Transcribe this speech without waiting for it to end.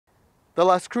The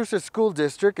Las Cruces School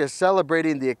District is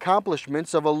celebrating the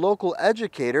accomplishments of a local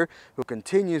educator who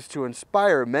continues to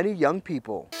inspire many young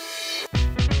people.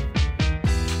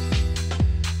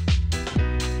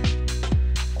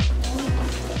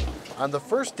 On the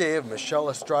first day of Michelle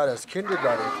Estrada's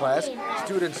kindergarten class,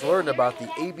 students learned about the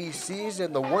ABCs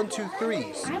and the 1, 2,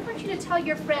 3s. I want you to tell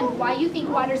your friend why you think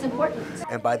water is important.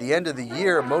 And by the end of the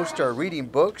year, most are reading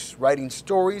books, writing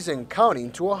stories, and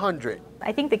counting to 100.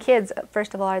 I think the kids,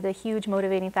 first of all, are the huge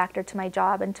motivating factor to my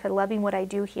job and to loving what I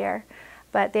do here.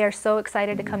 But they are so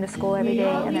excited to come to school every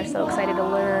day, and they're so excited to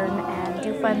learn and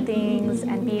do fun things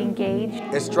and be engaged.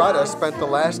 Estrada spent the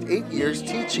last 8 years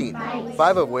teaching,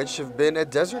 5 of which have been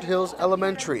at Desert Hills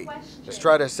Elementary.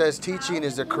 Estrada says teaching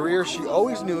is a career she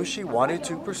always knew she wanted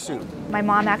to pursue. My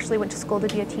mom actually went to school to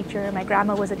be a teacher. My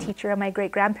grandma was a teacher, and my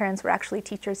great-grandparents were actually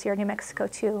teachers here in New Mexico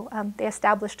too. They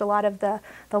established a lot of the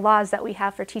laws that we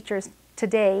have for teachers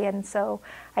today, and so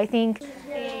I think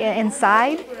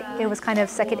inside it was kind of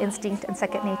second instinct and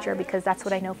second nature because that's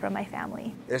what I know from my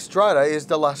family. Estrada is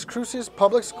the Las Cruces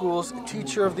Public Schools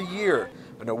Teacher of the Year,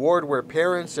 an award where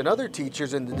parents and other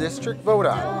teachers in the district vote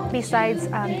on. Besides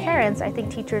parents, I think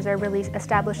teachers are really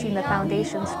establishing the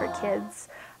foundations for kids,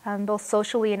 both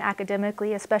socially and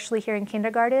academically, especially here in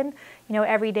kindergarten. You know,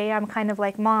 every day I'm kind of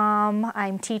like mom,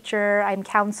 I'm teacher, I'm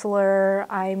counselor,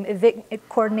 I'm event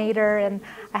coordinator, and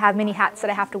I have many hats that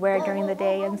I have to wear during the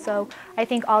day. And so I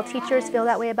think all teachers feel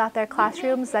that way about their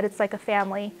classrooms, that it's like a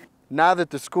family. Now that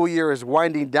the school year is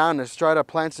winding down, Estrada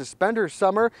plans to spend her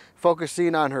summer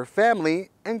focusing on her family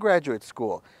and graduate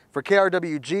school. For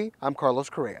KRWG, I'm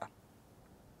Correa.